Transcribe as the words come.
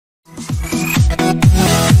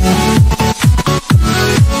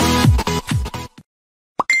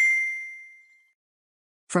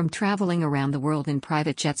From traveling around the world in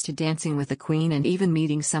private jets to dancing with the Queen and even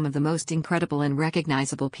meeting some of the most incredible and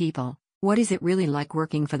recognizable people, what is it really like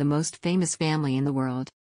working for the most famous family in the world?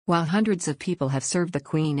 While hundreds of people have served the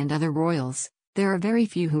Queen and other royals, there are very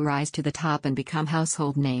few who rise to the top and become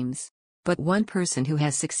household names. But one person who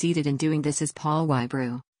has succeeded in doing this is Paul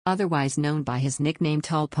Wybrew, otherwise known by his nickname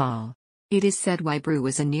Tall Paul. It is said Wybrew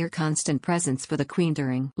was a near-constant presence for the Queen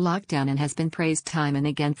during lockdown and has been praised time and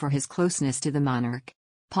again for his closeness to the monarch.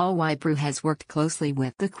 Paul Wybrew has worked closely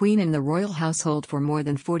with the Queen and the royal household for more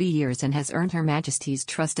than 40 years and has earned Her Majesty's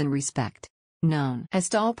trust and respect. Known as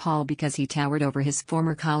Tall Paul because he towered over his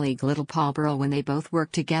former colleague Little Paul Burrell when they both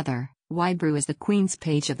worked together, Wybrew is the Queen's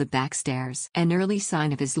page of the backstairs. An early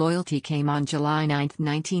sign of his loyalty came on July 9,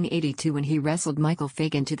 1982 when he wrestled Michael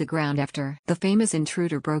Fagan to the ground after the famous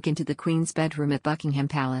intruder broke into the Queen's bedroom at Buckingham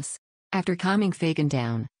Palace. After calming Fagan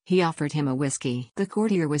down, he offered him a whiskey. The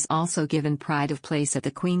courtier was also given pride of place at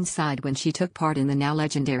the Queen's side when she took part in the now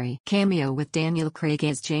legendary cameo with Daniel Craig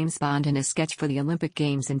as James Bond in a sketch for the Olympic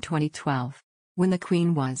Games in 2012. When the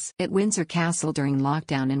Queen was at Windsor Castle during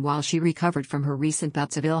lockdown and while she recovered from her recent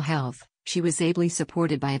bouts of ill health, she was ably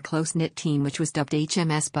supported by a close-knit team which was dubbed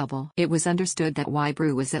HMS Bubble. It was understood that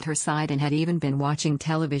Wybrew was at her side and had even been watching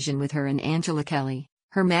television with her and Angela Kelly,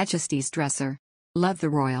 Her Majesty's dresser. Love the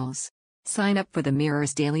royals. Sign up for the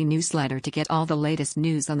Mirror's daily newsletter to get all the latest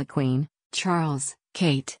news on the Queen, Charles,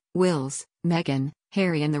 Kate, Wills, Meghan,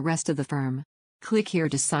 Harry and the rest of the firm. Click here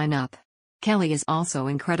to sign up. Kelly is also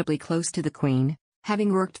incredibly close to the Queen,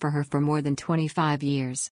 having worked for her for more than 25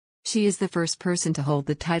 years. She is the first person to hold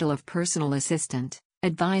the title of personal assistant,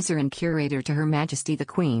 advisor and curator to Her Majesty the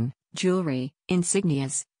Queen, jewelry,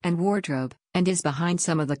 insignias, and wardrobe, and is behind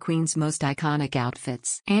some of the Queen's most iconic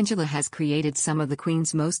outfits. Angela has created some of the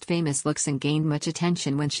Queen's most famous looks and gained much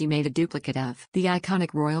attention when she made a duplicate of the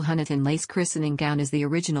iconic royal Honiton lace christening gown as the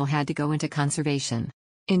original had to go into conservation.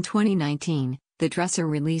 In 2019, the dresser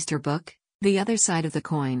released her book, The Other Side of the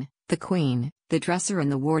Coin, The Queen, the Dresser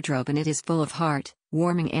and the Wardrobe, and it is full of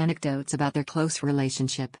heart-warming anecdotes about their close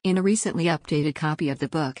relationship. In a recently updated copy of the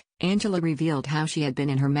book, Angela revealed how she had been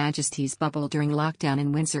in Her Majesty's bubble during lockdown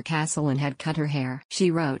in Windsor Castle and had cut her hair.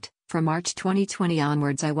 She wrote, "From March 2020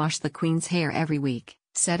 onwards I washed the Queen's hair every week,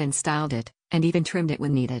 set and styled it, and even trimmed it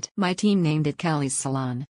when needed. My team named it Kelly's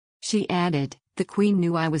Salon." She added, "The Queen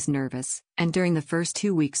knew I was nervous, and during the first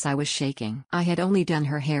 2 weeks I was shaking. I had only done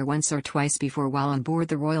her hair once or twice before while on board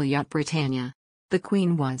the Royal Yacht Britannia. The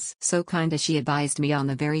Queen was so kind as she advised me on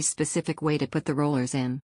the very specific way to put the rollers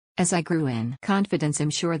in. As I grew in confidence, I'm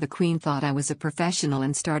sure the Queen thought I was a professional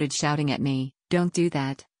and started shouting at me, 'Don't do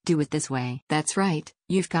that, do it this way. That's right,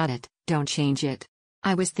 you've got it, don't change it.'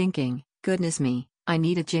 I was thinking, goodness me, I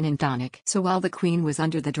need a gin and tonic." So while the Queen was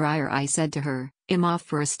under the dryer I said to her, "I'm off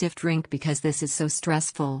for a stiff drink because this is so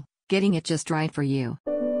stressful, getting it just right for you."